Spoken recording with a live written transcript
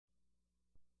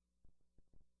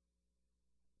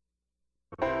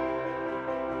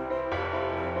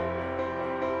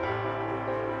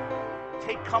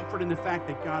take comfort in the fact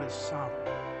that God is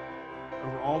sovereign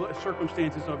over all the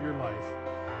circumstances of your life,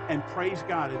 and praise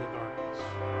God in the darkness.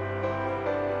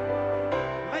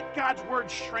 Let God's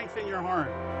word strengthen your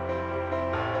heart.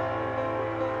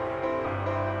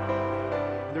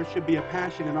 There should be a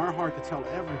passion in our heart to tell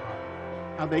everybody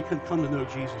how they can come to know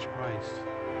Jesus Christ.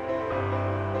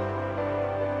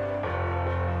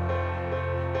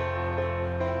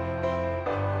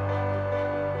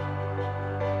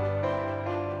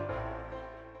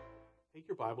 Take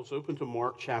your Bibles, open to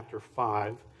Mark chapter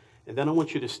 5, and then I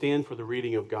want you to stand for the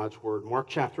reading of God's Word. Mark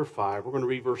chapter 5, we're going to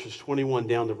read verses 21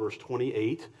 down to verse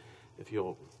 28. If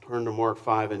you'll turn to Mark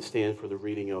 5 and stand for the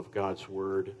reading of God's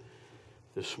Word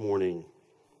this morning.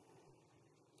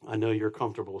 I know you're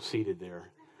comfortable seated there.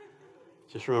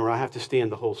 Just remember, I have to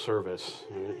stand the whole service.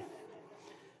 Right?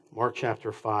 Mark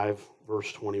chapter 5,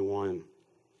 verse 21.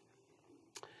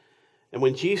 And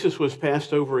when Jesus was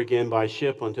passed over again by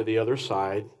ship unto the other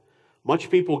side,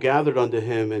 much people gathered unto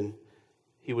him, and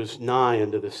he was nigh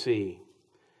unto the sea.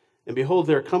 And behold,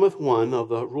 there cometh one of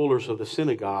the rulers of the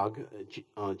synagogue,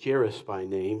 Jairus by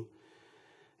name.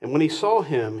 And when he saw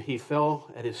him, he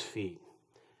fell at his feet,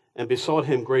 and besought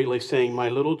him greatly, saying, My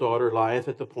little daughter lieth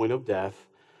at the point of death.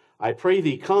 I pray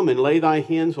thee, come and lay thy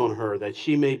hands on her, that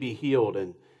she may be healed,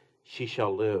 and she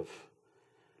shall live.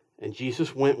 And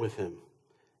Jesus went with him,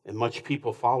 and much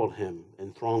people followed him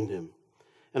and thronged him.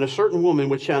 And a certain woman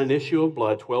which had an issue of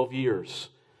blood 12 years,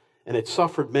 and had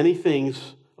suffered many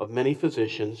things of many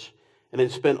physicians, and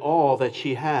had spent all that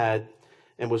she had,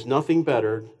 and was nothing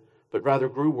bettered, but rather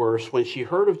grew worse, when she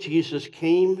heard of Jesus,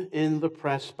 came in the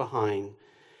press behind,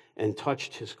 and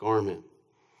touched his garment.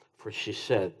 For she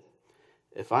said,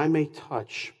 If I may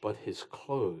touch but his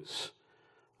clothes,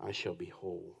 I shall be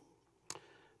whole.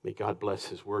 May God bless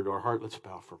his word to our heart. Let's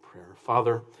bow for prayer.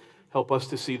 Father, help us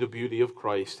to see the beauty of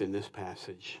Christ in this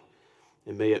passage.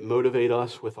 And may it motivate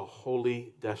us with a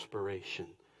holy desperation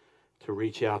to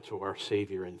reach out to our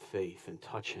Savior in faith and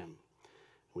touch him.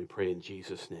 We pray in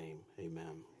Jesus' name.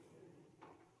 Amen.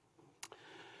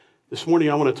 This morning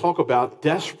I want to talk about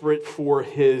desperate for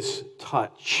his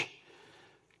touch.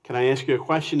 Can I ask you a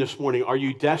question this morning? Are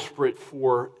you desperate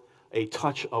for a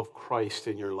touch of Christ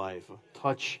in your life? A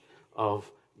touch of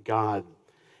God?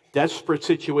 Desperate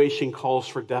situation calls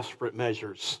for desperate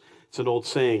measures. It's an old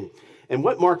saying. And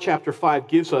what Mark chapter 5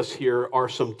 gives us here are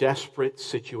some desperate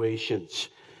situations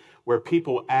where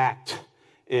people act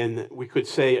in, we could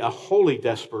say, a holy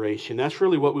desperation. That's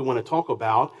really what we want to talk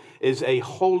about, is a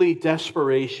holy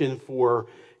desperation for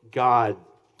God.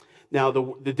 Now,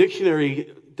 the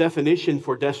dictionary definition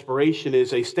for desperation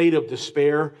is a state of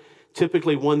despair,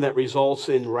 typically one that results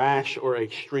in rash or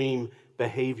extreme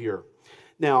behavior.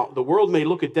 Now, the world may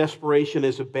look at desperation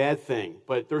as a bad thing,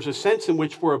 but there's a sense in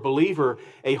which for a believer,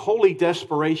 a holy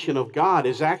desperation of God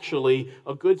is actually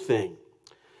a good thing.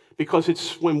 Because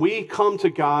it's when we come to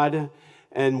God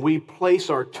and we place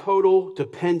our total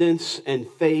dependence and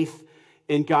faith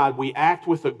in God, we act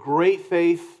with a great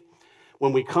faith.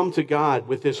 When we come to God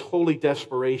with this holy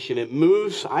desperation, it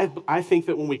moves. I think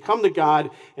that when we come to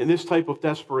God in this type of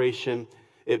desperation,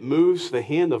 it moves the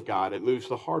hand of God. It moves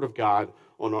the heart of God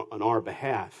on our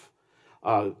behalf.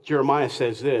 Jeremiah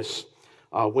says this,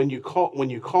 when you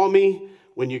call me,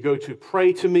 when you go to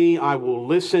pray to me, I will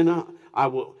listen.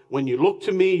 When you look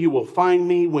to me, you will find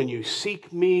me. When you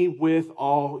seek me with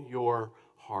all your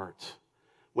heart.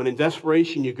 When in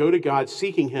desperation you go to God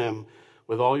seeking him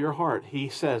with all your heart, he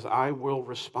says, I will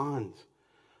respond.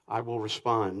 I will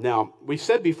respond. Now, we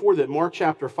said before that Mark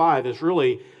chapter 5 is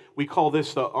really, we call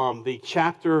this the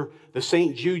chapter, the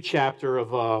St. Jude chapter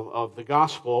of the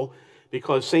gospel,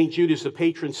 because St. Jude is the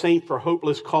patron saint for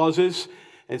hopeless causes.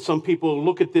 And some people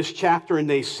look at this chapter and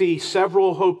they see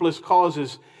several hopeless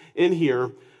causes in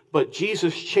here, but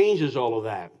Jesus changes all of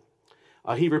that.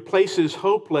 He replaces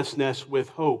hopelessness with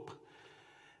hope.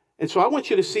 And so I want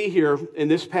you to see here in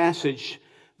this passage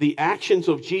the actions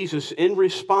of Jesus in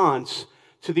response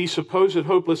to these supposed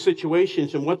hopeless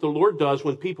situations and what the Lord does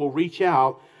when people reach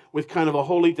out with kind of a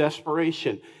holy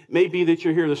desperation. It may be that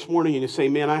you're here this morning and you say,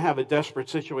 man, I have a desperate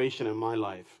situation in my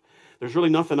life. There's really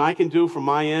nothing I can do from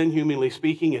my end, humanly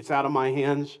speaking. It's out of my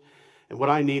hands. And what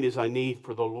I need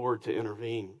for the Lord to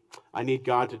intervene. I need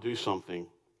God to do something.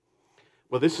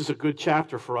 Well, this is a good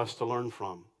chapter for us to learn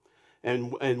from.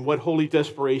 And what holy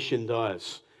desperation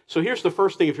does. So here's the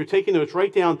first thing. If you're taking notes,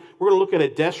 write down, we're going to look at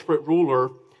a desperate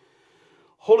ruler.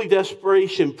 Holy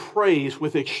desperation prays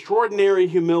with extraordinary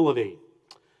humility.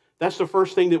 That's the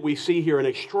first thing that we see here, an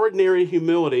extraordinary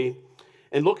humility.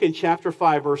 And look in chapter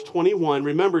 5, verse 21.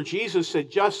 Remember, Jesus had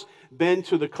just been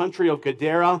to the country of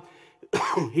Gadara.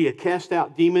 He had cast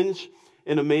out demons.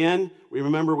 in a man. We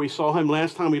remember we saw him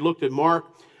last time we looked at Mark.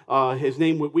 His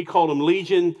name, we called him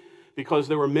Legion because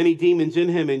there were many demons in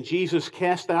him, and Jesus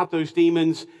cast out those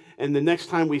demons. And the next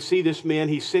time we see this man,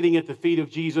 he's sitting at the feet of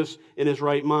Jesus in his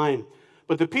right mind.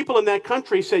 But the people in that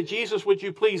country said, Jesus, would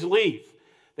you please leave?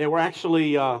 They were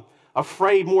actually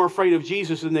more afraid of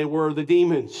Jesus than they were the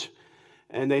demons.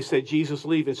 And they said, Jesus,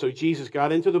 leave. And so Jesus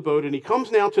got into the boat, and he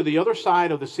comes now to the other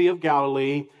side of the Sea of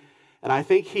Galilee. And I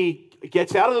think he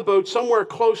gets out of the boat somewhere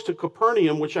close to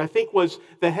Capernaum, which I think was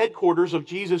the headquarters of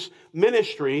Jesus'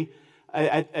 ministry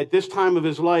at this time of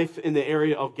his life in the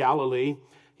area of Galilee.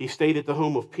 He stayed at the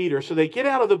home of Peter. So they get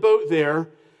out of the boat there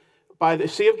by the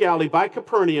Sea of Galilee, by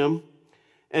Capernaum.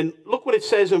 And look what it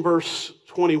says in verse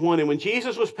 21. And when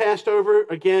Jesus was passed over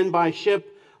again by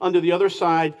ship unto the other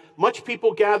side, much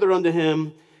people gathered unto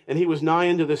him, and he was nigh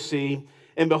unto the sea.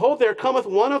 And behold, there cometh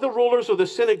one of the rulers of the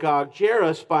synagogue,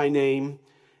 Jairus by name,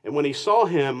 and when he saw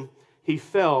him, he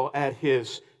fell at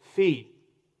his feet.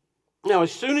 Now,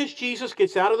 as soon as Jesus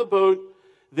gets out of the boat,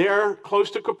 there close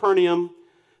to Capernaum,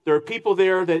 there are people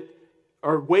there that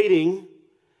are waiting,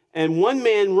 and one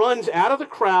man runs out of the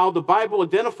crowd. The Bible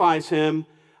identifies him.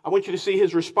 I want you to see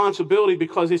his responsibility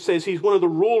because it says he's one of the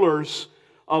rulers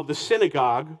of the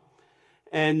synagogue,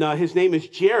 and his name is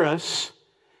Jairus.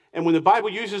 And when the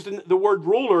Bible uses the word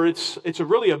ruler, it's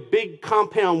a big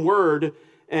compound word,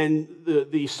 and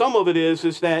the sum of it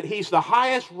is that he's the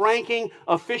highest ranking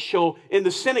official in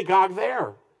the synagogue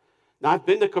there. Now, I've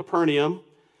been to Capernaum,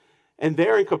 and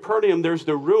there in Capernaum, there's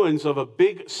the ruins of a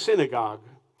big synagogue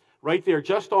right there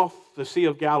just off the Sea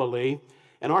of Galilee.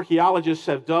 And archaeologists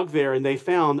have dug there, and they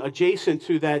found adjacent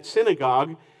to that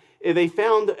synagogue, they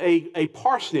found a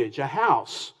parsonage, a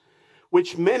house,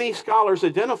 which many scholars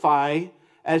identify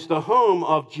as the home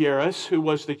of Jairus, who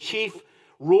was the chief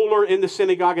ruler in the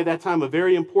synagogue at that time, a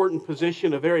very important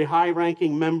position, a very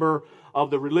high-ranking member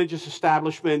of the religious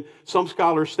establishment. Some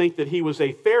scholars think that he was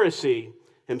a Pharisee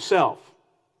himself.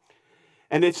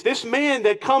 And it's this man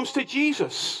that comes to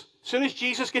Jesus as soon as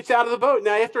Jesus gets out of the boat.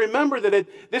 Now, you have to remember that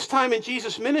at this time in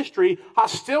Jesus' ministry,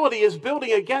 hostility is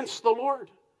building against the Lord.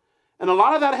 And a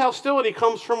lot of that hostility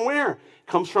comes from where? It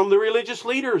comes from the religious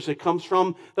leaders. It comes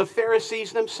from the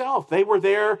Pharisees themselves. They were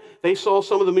there. They saw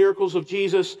some of the miracles of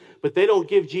Jesus, but they don't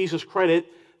give Jesus credit.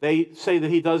 They say that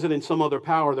he does it in some other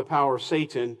power, the power of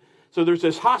Satan. So there's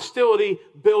this hostility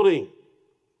building.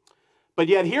 But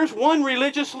yet here's one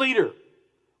religious leader,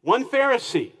 one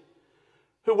Pharisee,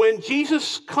 who when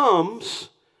Jesus comes,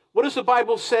 what does the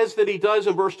Bible says that he does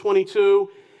in verse 22?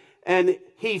 And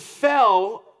he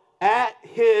fell at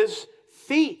his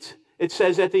feet. It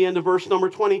says at the end of verse number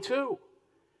 22.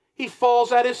 He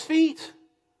falls at his feet.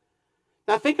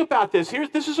 Now think about this.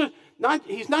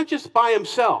 He's not just by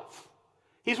himself.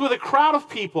 He's with a crowd of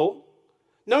people.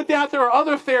 No doubt there are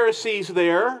other Pharisees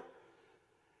there.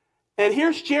 And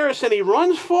here's Jairus, and he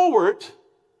runs forward,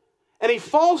 and he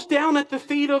falls down at the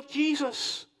feet of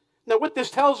Jesus. Now, what this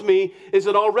tells me is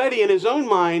that already in his own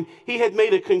mind, he had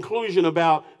made a conclusion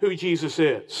about who Jesus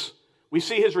is. We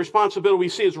see his responsibility. We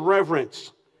see his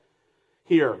reverence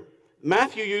here.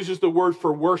 Matthew uses the word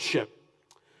for worship,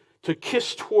 to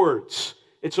kiss towards.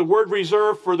 It's a word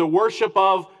reserved for the worship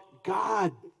of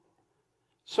God.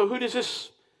 So who does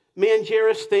this man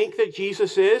Jairus think that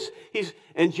Jesus is?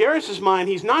 In Jairus' mind,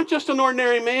 he's not just an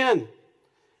ordinary man.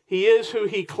 He is who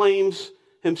he claims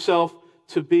himself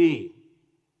to be.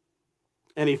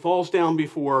 And he falls down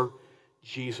before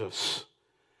Jesus.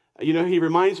 You know, he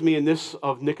reminds me in this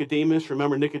of Nicodemus.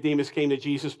 Remember, Nicodemus came to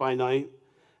Jesus by night.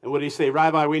 And what did he say?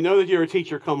 Rabbi, we know that you're a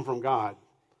teacher come from God.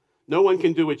 No one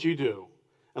can do what you do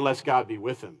unless God be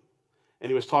with him. And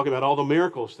he was talking about all the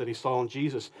miracles that he saw in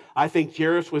Jesus. I think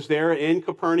Jairus was there in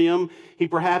Capernaum. He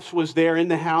perhaps was there in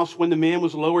the house when the man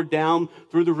was lowered down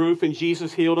through the roof and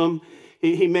Jesus healed him.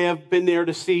 He may have been there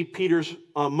to see Peter's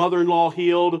mother-in-law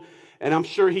healed. And I'm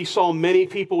sure he saw many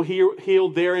people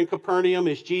healed there in Capernaum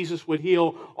as Jesus would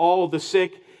heal all of the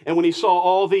sick. And when he saw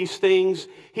all these things,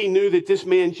 he knew that this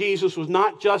man Jesus was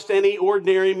not just any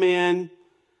ordinary man,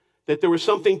 that there was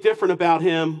something different about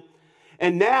him.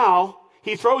 And now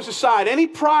he throws aside any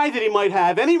pride that he might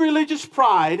have, any religious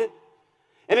pride,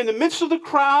 and in the midst of the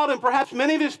crowd and perhaps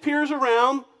many of his peers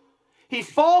around, he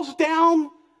falls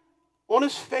down on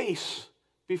his face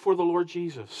before the Lord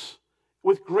Jesus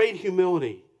with great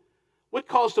humility. What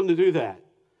caused him to do that?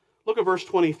 Look at verse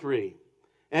 23.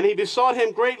 And he besought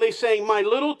him greatly, saying, My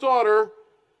little daughter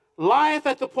lieth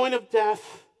at the point of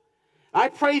death. I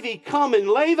pray thee, come and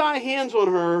lay thy hands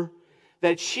on her,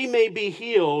 that she may be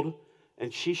healed,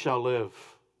 and she shall live.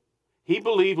 He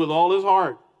believed with all his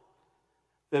heart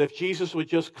that if Jesus would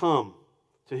just come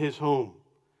to his home,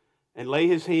 and lay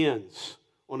his hands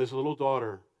on his little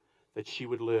daughter that she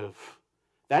would live.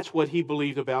 That's what he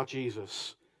believed about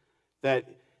Jesus, that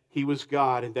he was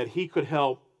God and that he could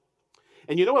help.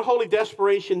 And you know what holy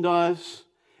desperation does?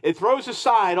 It throws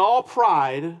aside all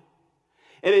pride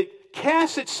and it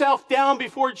casts itself down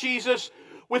before Jesus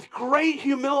with great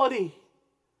humility.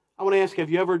 I want to ask, have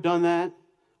you ever done that?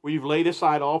 Where you've laid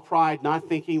aside all pride, not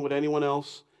thinking what anyone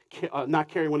else, not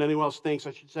caring what anyone else thinks,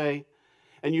 I should say,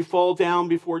 and you fall down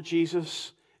before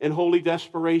Jesus in holy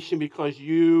desperation because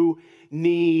you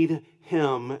need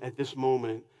him at this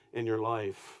moment in your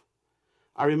life.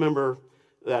 I remember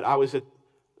that I was at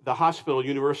the hospital,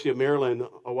 University of Maryland,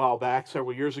 a while back,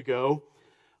 several years ago.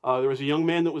 There was a young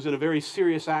man that was in a very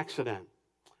serious accident.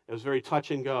 It was very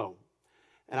touch and go.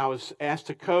 And I was asked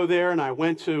to go there, and I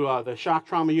went to the shock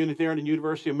trauma unit there at the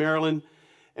University of Maryland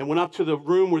and went up to the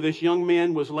room where this young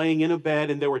man was laying in a bed,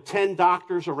 and there were 10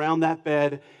 doctors around that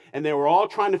bed, and they were all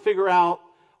trying to figure out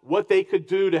what they could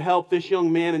do to help this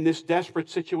young man in this desperate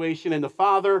situation. And the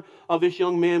father of this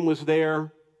young man was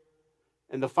there,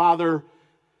 and the father,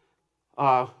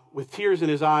 with tears in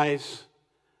his eyes,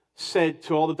 said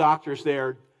to all the doctors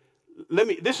there,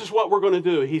 this is what we're going to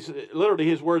do. He's literally,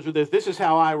 his words were this is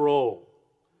how I roll.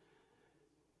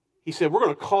 He said, we're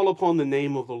going to call upon the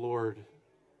name of the Lord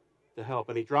to help.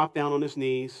 And he dropped down on his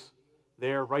knees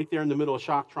there, right there in the middle of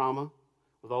shock trauma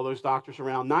with all those doctors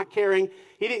around, not caring.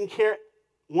 He didn't care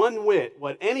one whit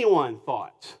what anyone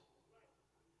thought.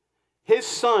 His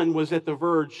son was at the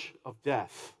verge of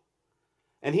death.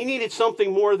 And he needed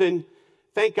something more than,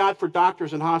 thank God for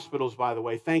doctors and hospitals, by the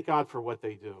way. Thank God for what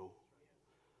they do.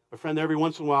 But friend, every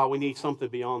once in a while, we need something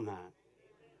beyond that.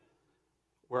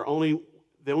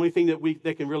 The only thing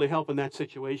that can really help in that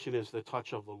situation is the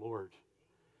touch of the Lord.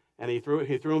 And he threw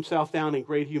himself down in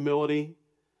great humility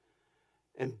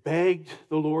and begged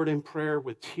the Lord in prayer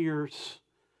with tears.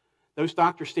 Those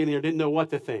doctors standing there didn't know what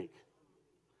to think.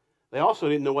 They also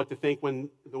didn't know what to think when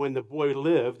the boy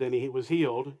lived and he was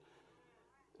healed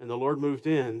and the Lord moved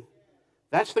in.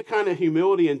 That's the kind of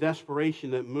humility and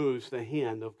desperation that moves the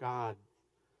hand of God.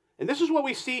 And this is what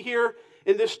we see here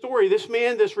in this story. This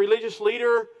man, this religious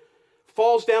leader,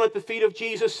 falls down at the feet of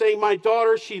Jesus saying, my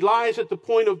daughter, she lies at the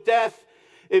point of death.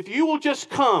 If you will just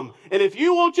come and if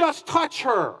you will just touch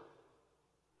her,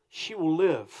 she will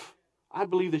live. I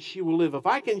believe that she will live. If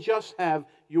I can just have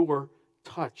your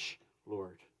touch,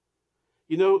 Lord.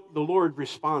 You know, the Lord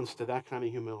responds to that kind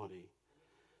of humility.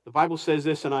 The Bible says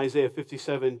this in Isaiah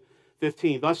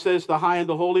 57:15. Thus says the high and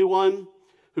the holy one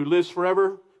who lives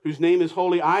forever, whose name is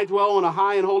holy. I dwell in a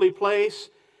high and holy place,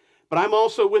 but I'm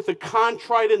also with the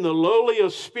contrite and the lowly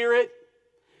of spirit,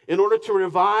 in order to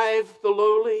revive the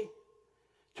lowly,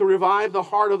 to revive the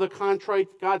heart of the contrite.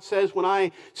 God says, when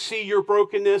I see your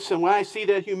brokenness and when I see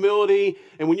that humility,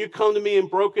 and when you come to me in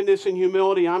brokenness and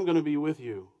humility, I'm going to be with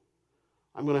you.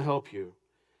 I'm going to help you.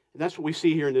 And that's what we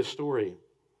see here in this story.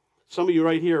 Some of you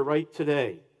right here, right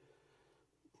today,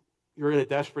 you're in a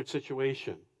desperate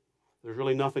situation. There's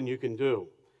really nothing you can do.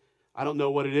 I don't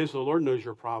know what it is. The Lord knows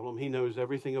your problem. He knows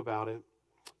everything about it.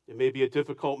 It may be a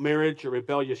difficult marriage, a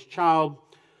rebellious child,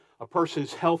 a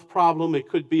person's health problem. It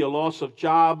could be a loss of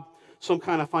job, some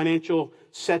kind of financial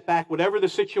setback. Whatever the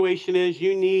situation is,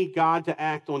 you need God to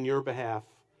act on your behalf.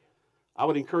 I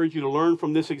would encourage you to learn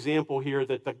from this example here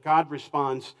that God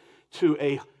responds to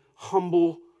a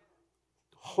humble,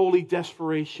 holy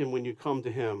desperation when you come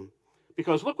to him.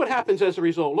 Because look what happens as a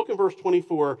result. Look in verse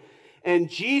 24. And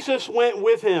Jesus went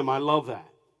with him. I love that.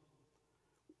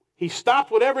 He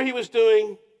stopped whatever he was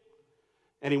doing,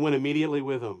 and he went immediately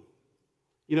with him.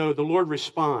 You know, the Lord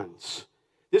responds.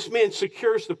 This man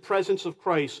secures the presence of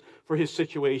Christ for his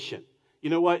situation.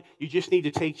 You know what? You just need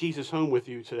to take Jesus home with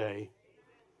you today.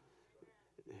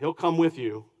 He'll come with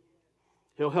you.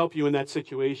 He'll help you in that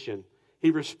situation.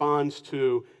 He responds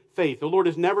to faith. The Lord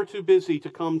is never too busy to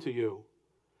come to you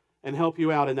and help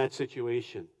you out in that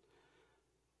situation.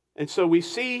 And so we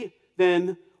see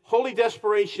then holy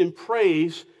desperation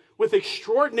prays with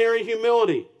extraordinary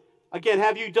humility. Again,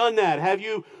 have you done that? Have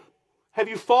you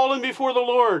fallen before the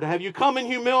Lord? Have you come in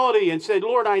humility and said,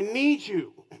 Lord, I need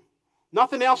you.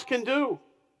 Nothing else can do.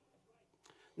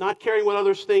 Not caring what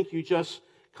others think, you just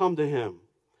come to him.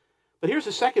 But here's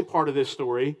the second part of this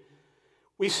story.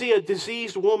 We see a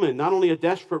diseased woman, not only a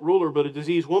desperate ruler, but a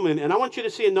diseased woman. And I want you to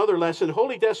see another lesson.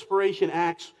 Holy desperation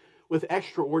acts with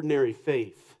extraordinary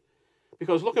faith.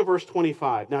 Because look at verse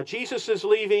 25. Now Jesus is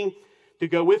leaving to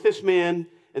go with this man.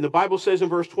 And the Bible says in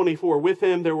verse 24, with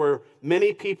him there were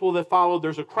many people that followed.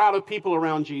 There's a crowd of people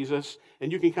around Jesus.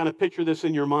 And you can kind of picture this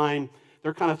in your mind.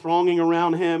 They're kind of thronging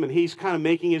around him. And he's kind of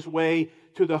making his way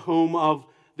to the home of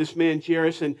this man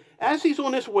Jairus. And as he's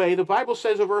on his way, the Bible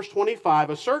says in verse 25,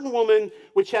 a certain woman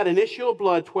which had an issue of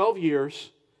blood 12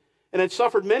 years and had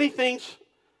suffered many things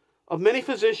of many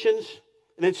physicians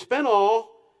and had spent all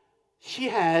she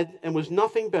had and was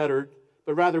nothing bettered,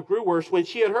 but rather grew worse. When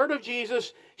she had heard of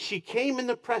Jesus, she came in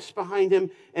the press behind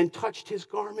him and touched his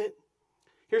garment.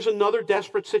 Here's another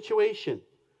desperate situation.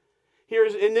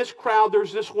 Here's in this crowd,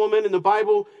 there's this woman, and the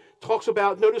Bible talks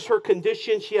about, notice her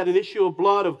condition. She had an issue of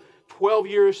blood of 12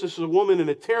 years. This is a woman in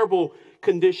a terrible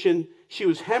condition. She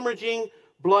was hemorrhaging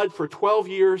blood for 12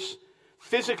 years.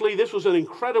 Physically, this was an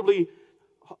incredibly,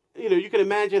 you can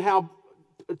imagine how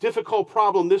difficult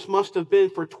problem this must have been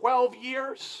for 12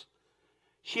 years.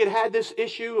 She had had this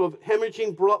issue of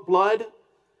hemorrhaging blood.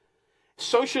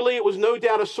 Socially, it was no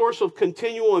doubt a source of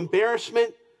continual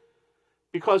embarrassment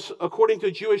because according to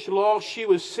Jewish law, she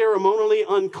was ceremonially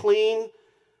unclean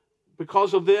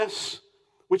because of this,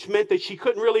 which meant that she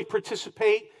couldn't really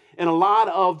participate in a lot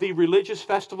of the religious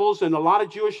festivals, and a lot of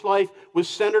Jewish life was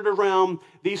centered around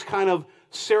these kind of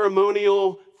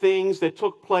ceremonial things that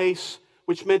took place,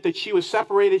 which meant that she was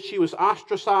separated, she was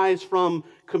ostracized from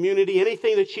community.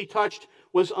 Anything that she touched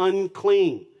was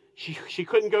unclean. She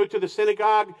couldn't go to the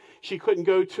synagogue. She couldn't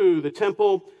go to the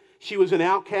temple. She was an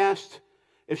outcast.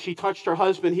 If she touched her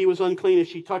husband, he was unclean. If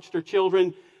she touched her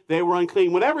children, they were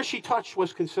unclean. Whatever she touched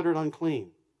was considered unclean.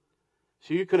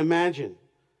 So you can imagine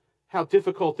how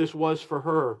difficult this was for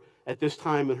her at this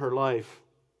time in her life.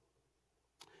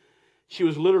 She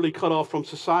was literally cut off from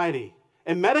society.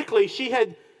 And medically, she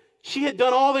had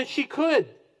done all that she could.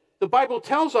 The Bible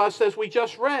tells us, as we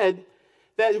just read,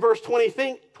 that in verse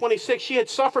 26, she had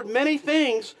suffered many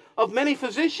things of many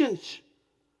physicians.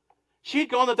 She had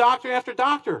gone to doctor after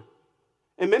doctor.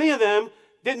 And many of them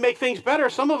didn't make things better.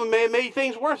 Some of them may have made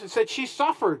things worse. It said she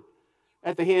suffered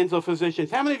at the hands of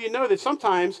physicians. How many of you know that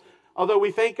sometimes, although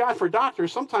we thank God for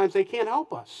doctors, sometimes they can't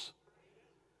help us?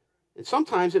 And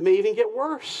sometimes it may even get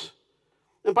worse.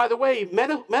 And by the way,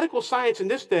 medical science in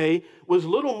this day was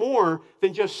little more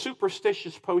than just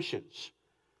superstitious potions.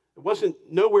 It wasn't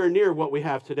nowhere near what we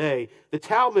have today. The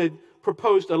Talmud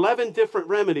proposed 11 different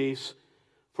remedies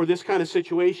for this kind of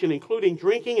situation, including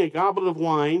drinking a goblet of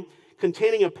wine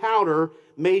containing a powder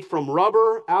made from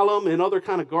rubber, alum, and other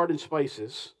kind of garden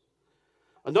spices.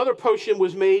 Another potion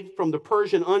was made from the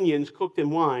Persian onions cooked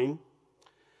in wine.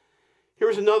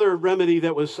 Here's another remedy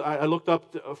that I looked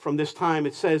up from this time.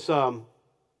 It says,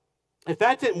 if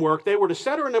that didn't work, they were to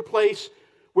set her in a place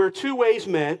where two ways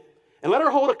met and let her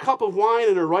hold a cup of wine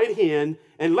in her right hand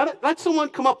and let someone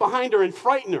come up behind her and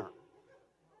frighten her.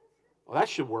 Well, that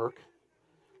should work.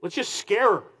 Let's just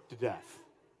scare her to death.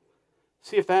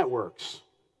 See if that works.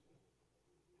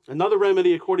 Another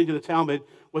remedy, according to the Talmud,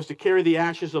 was to carry the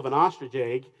ashes of an ostrich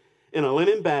egg in a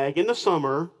linen bag in the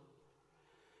summer,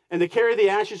 and to carry the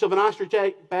ashes of an ostrich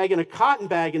egg bag in a cotton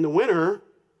bag in the winter,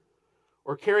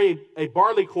 or carry a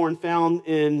barley corn found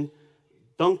in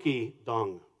donkey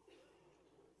dung.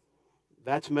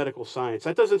 That's medical science.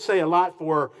 That doesn't say a lot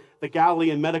for the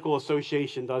Galilean Medical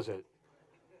Association, does it?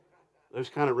 Those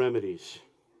kind of remedies.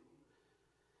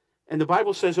 And the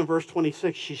Bible says in verse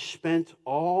 26, she spent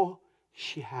all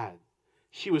she had.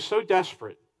 She was so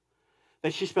desperate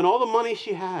that she spent all the money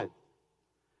she had.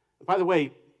 And by the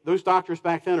way, those doctors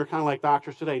back then are kind of like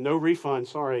doctors today. No refund,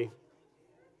 sorry.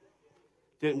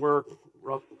 Didn't work.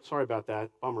 Sorry about that.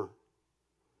 Bummer.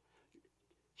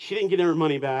 She didn't get her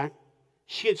money back.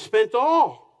 She had spent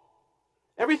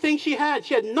everything she had.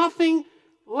 She had nothing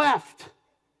left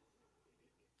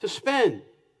to spend.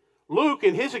 Luke,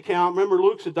 in his account, remember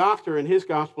Luke's a doctor, in his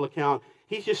gospel account,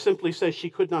 he just simply says she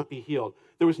could not be healed.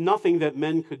 There was nothing that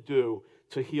men could do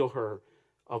to heal her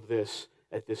of this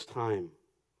at this time.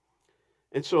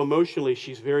 And so emotionally,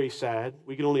 she's very sad.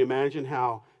 We can only imagine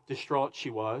how distraught she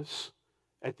was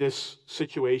at this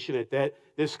situation, at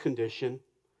this condition.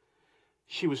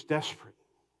 She was desperate.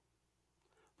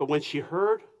 But when she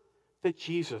heard that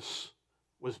Jesus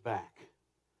was back,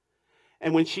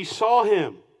 and when she saw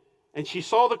him, and she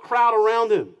saw the crowd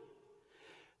around him,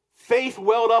 faith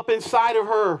welled up inside of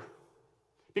her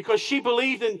because she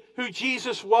believed in who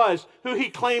Jesus was, who he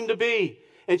claimed to be.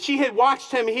 And she had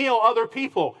watched him heal other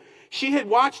people. She had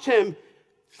watched him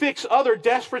fix other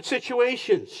desperate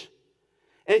situations.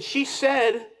 And she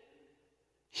said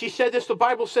this, the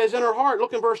Bible says, in her heart.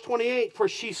 Look in verse 28. For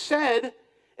she said,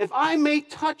 if I may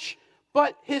touch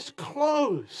but his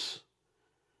clothes,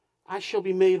 I shall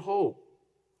be made whole.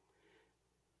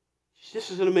 This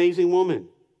is an amazing woman.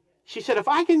 She said, if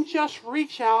I can just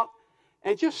reach out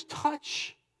and just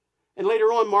touch, and later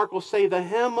on Mark will say the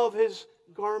hem of his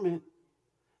garment,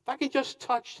 if I can just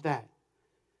touch that,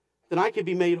 then I could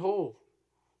be made whole.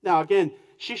 Now again,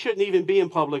 she shouldn't even be in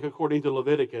public according to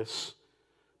Leviticus,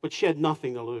 but she had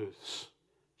nothing to lose.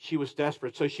 She was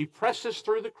desperate. So she presses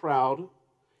through the crowd.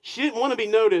 She didn't want to be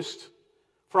noticed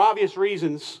for obvious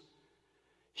reasons.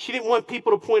 She didn't want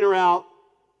people to point her out,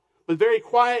 but very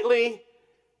quietly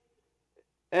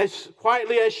as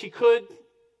she could,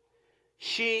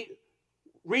 she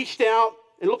reached out,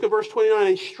 and look at verse 29,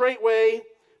 and straightway,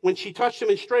 when she touched him,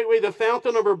 and straightway the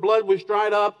fountain of her blood was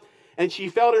dried up, and she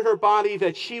felt in her body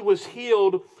that she was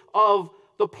healed of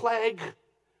the plague.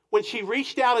 When she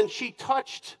reached out and she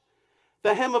touched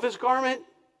the hem of his garment,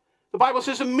 the Bible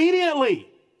says immediately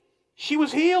she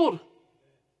was healed.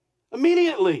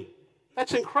 Immediately.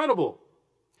 That's incredible.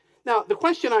 Now, the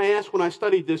question I asked when I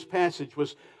studied this passage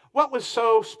was, what was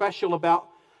so special about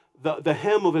the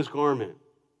hem of his garment?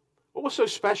 What was so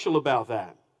special about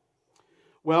that?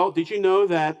 Well, did you know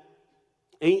that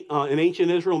in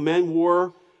ancient Israel, men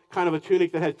wore kind of a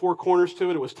tunic that had 4 corners to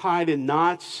it? It was tied in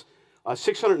knots,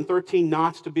 613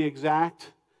 knots to be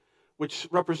exact, which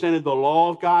represented the law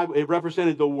of God. It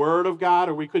represented the word of God,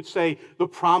 or we could say the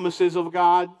promises of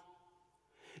God.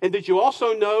 And did you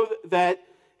also know that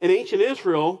in ancient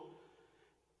Israel,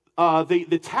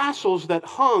 the tassels that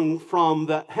hung from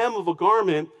the hem of a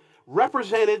garment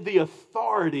represented the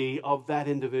authority of that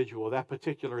individual, that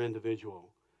particular individual.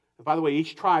 And by the way,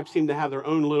 each tribe seemed to have their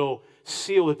own little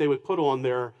seal that they would put on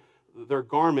their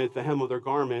garment, the hem of their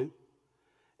garment.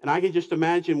 And I can just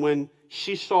imagine when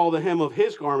she saw the hem of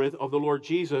his garment, of the Lord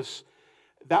Jesus,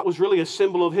 that was really a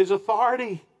symbol of his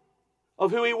authority,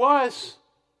 of who he was.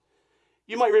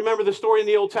 You might remember the story in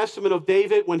the Old Testament of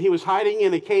David when he was hiding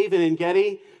in a cave in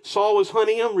En-Gedi. Saul was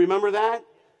hunting him, remember that?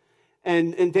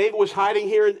 And David was hiding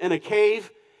here in a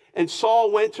cave, and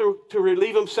Saul went to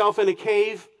relieve himself in a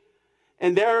cave,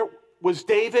 and there was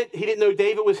David. He didn't know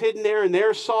David was hidden there, and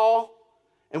there's Saul.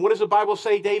 And what does the Bible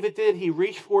say David did? He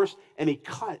reached forth and he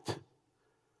cut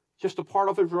just a part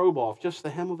of his robe off, just the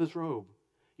hem of his robe.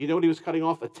 You know what he was cutting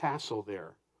off? A tassel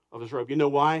there of his robe. You know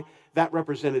why? That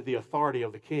represented the authority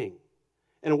of the king.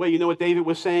 In a way, you know what David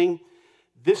was saying?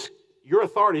 Your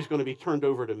authority is going to be turned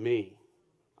over to me.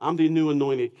 I'm the new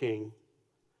anointed king.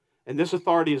 And this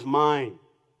authority is mine.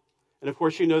 And of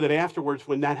course, you know that afterwards,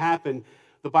 when that happened,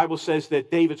 the Bible says that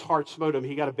David's heart smote him.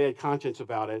 He got a bad conscience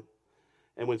about it.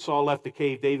 And when Saul left the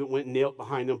cave, David went and knelt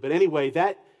behind him. But anyway,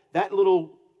 that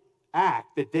little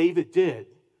act that David did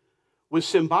was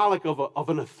symbolic of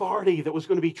an authority that was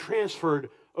going to be transferred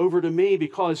over to me,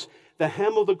 because the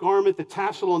hem of the garment, the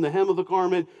tassel on the hem of the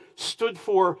garment, stood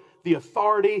for the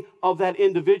authority of that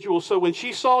individual. So when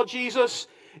she saw Jesus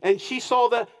and she saw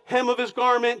the hem of his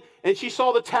garment and she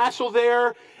saw the tassel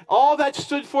there, all that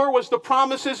stood for was the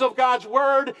promises of God's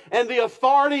word and the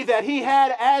authority that he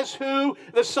had as who?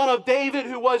 The son of David,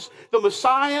 who was the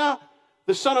Messiah,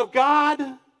 the Son of God.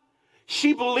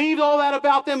 She believed all that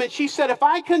about them, and she said, if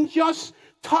I can just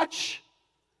touch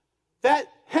that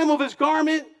hem of his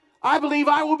garment, I believe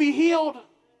I will be healed.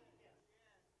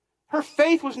 Her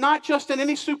faith was not just in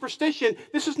any superstition.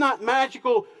 This is not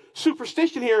magical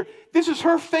superstition here. This is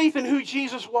her faith in who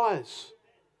Jesus was.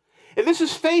 And this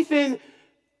is faith in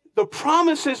the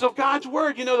promises of God's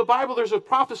word. You know, the Bible, there's a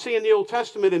prophecy in the Old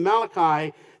Testament in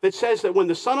Malachi that says that when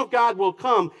the Son of God will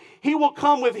come, he will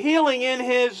come with healing in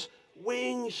his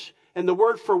wings. And the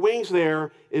word for wings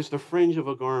there is the fringe of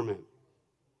a garment.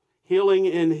 Healing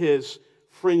in his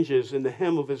fringes, in the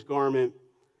hem of his garment.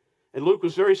 And Luke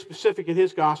was very specific in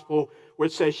his gospel where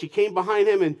it says she came behind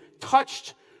him and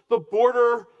touched the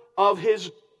border of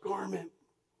his garment.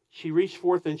 She reached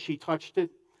forth and she touched it.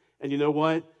 And you know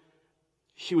what?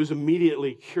 She was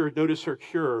immediately cured. Notice her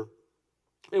cure.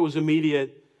 It was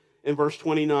immediate in verse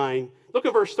 29. Look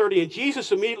at verse 30. And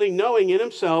Jesus, immediately knowing in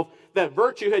himself that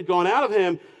virtue had gone out of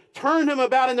him, turned him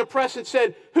about in the press and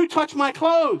said, who touched my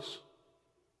clothes?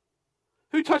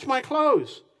 Who touched my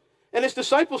clothes? And his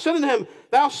disciples said unto him,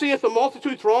 thou seest the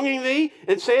multitude thronging thee,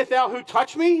 and sayest thou, who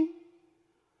touched me?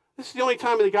 This is the only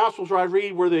time in the Gospels where I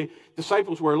read where the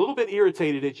disciples were a little bit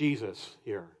irritated at Jesus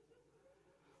here.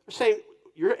 They're saying,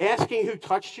 you're asking who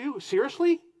touched you?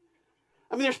 Seriously?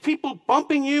 I mean, there's people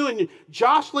bumping you and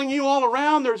jostling you all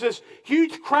around. There's this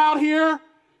huge crowd here,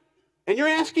 and you're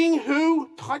asking who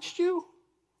touched you?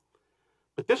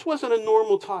 But this wasn't a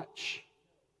normal touch.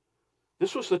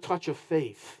 This was the touch of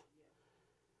faith.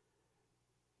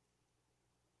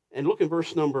 And look at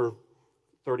verse number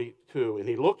 32. And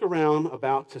he looked around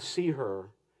about to see her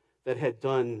that had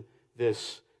done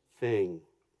this thing.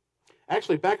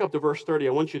 Actually, back up to verse 30.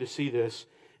 I want you to see this.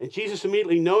 And Jesus,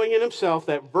 immediately knowing in himself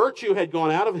that virtue had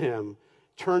gone out of him,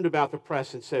 turned about the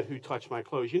press and said, who touched my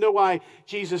clothes? You know why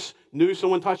Jesus knew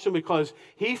someone touched him? Because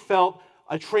he felt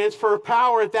a transfer of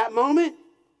power at that moment.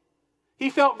 He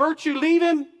felt virtue leave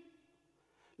him.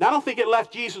 Now, I don't think it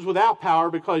left Jesus without power,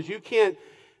 because you can't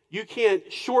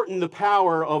shorten the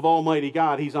power of Almighty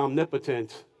God. He's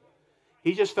omnipotent.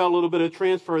 He just felt a little bit of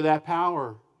transfer of that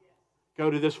power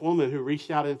go to this woman who reached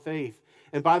out in faith.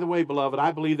 And by the way, beloved,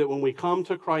 I believe that when we come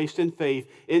to Christ in faith,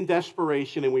 in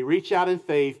desperation, and we reach out in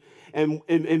faith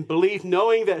and believe,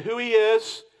 knowing that who He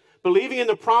is, believing in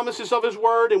the promises of His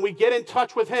Word, and we get in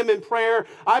touch with Him in prayer,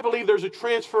 I believe there's a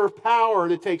transfer of power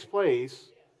that takes place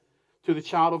to the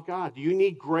child of God. Do you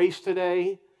need grace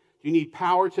today? Do you need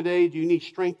power today? Do you need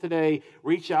strength today?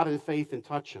 Reach out in faith and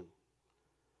touch Him.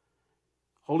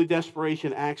 Holy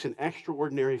desperation acts in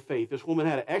extraordinary faith. This woman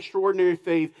had an extraordinary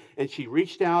faith, and she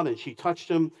reached out and she touched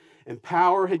Him, and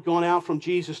power had gone out from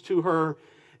Jesus to her.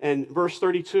 And verse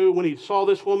 32, when He saw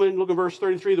this woman, look at verse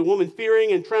 33, the woman,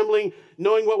 fearing and trembling,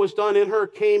 knowing what was done in her,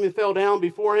 came and fell down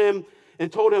before Him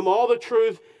and told Him all the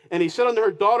truth. And He said unto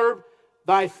her, Daughter,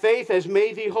 thy faith has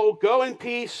made thee whole. Go in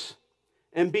peace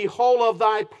and be whole of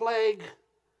thy plague.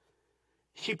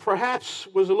 She perhaps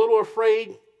was a little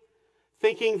afraid,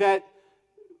 thinking that,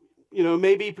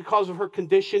 maybe because of her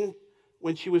condition,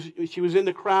 when she was in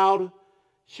the crowd,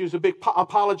 she was a bit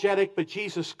apologetic, but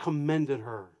Jesus commended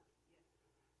her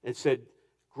and said,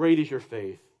 great is your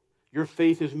faith. Your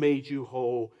faith has made you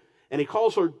whole. And He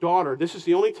calls her daughter. This is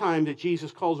the only time that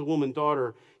Jesus calls a woman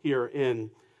daughter here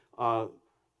in the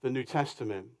New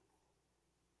Testament.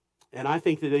 And I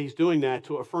think that He's doing that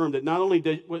to affirm that not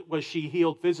only was she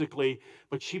healed physically,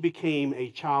 but she became a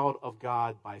child of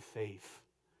God by faith.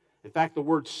 In fact, the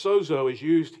word sozo is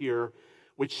used here,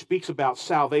 which speaks about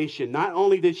salvation. Not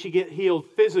only did she get healed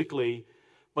physically,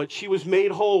 but she was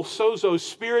made whole, sozo,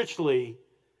 spiritually,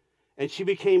 and she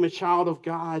became a child of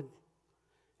God.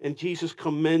 And Jesus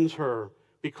commends her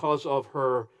because of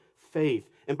her faith.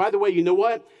 And by the way, you know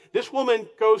what? This woman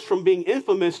goes from being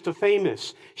infamous to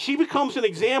famous. She becomes an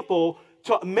example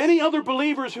to many other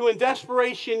believers who in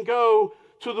desperation go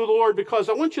to the Lord, because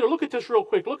I want you to look at this real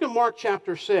quick. Look at Mark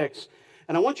chapter 6.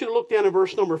 And I want you to look down at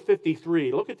verse number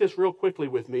 53. Look at this real quickly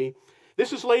with me.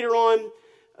 This is later on.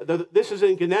 This is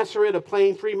in Gennesaret, a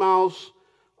plain 3 miles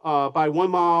by 1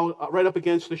 mile, right up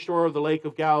against the shore of the Lake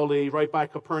of Galilee, right by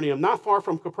Capernaum, not far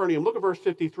from Capernaum. Look at verse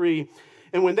 53.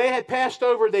 And when they had passed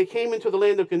over, they came into the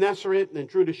land of Gennesaret and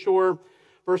drew to shore.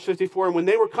 Verse 54, and when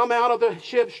they were come out of the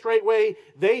ship straightway,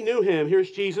 they knew Him.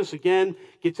 Here's Jesus again,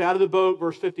 gets out of the boat.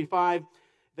 Verse 55,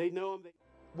 they know Him.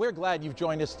 We're glad you've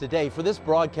joined us today for this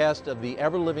broadcast of the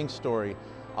Everliving Story,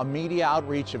 a media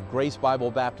outreach of Grace Bible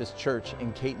Baptist Church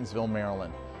in Catonsville,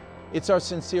 Maryland. It's our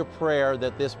sincere prayer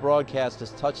that this broadcast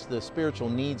has touched the spiritual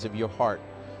needs of your heart.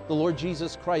 The Lord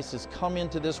Jesus Christ has come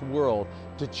into this world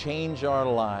to change our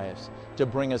lives, to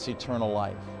bring us eternal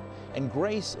life. And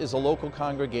Grace is a local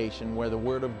congregation where the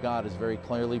Word of God is very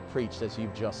clearly preached, as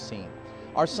you've just seen.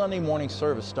 Our Sunday morning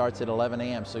service starts at 11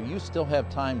 a.m., so you still have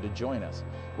time to join us.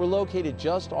 We're located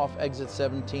just off exit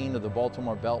 17 of the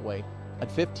Baltimore Beltway at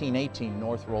 1518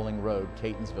 North Rolling Road,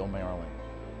 Catonsville, Maryland.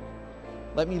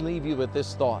 Let me leave you with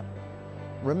this thought.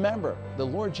 Remember, the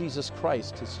Lord Jesus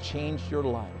Christ has changed your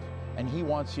life, and He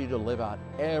wants you to live out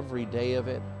every day of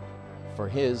it for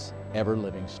His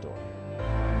ever-living story.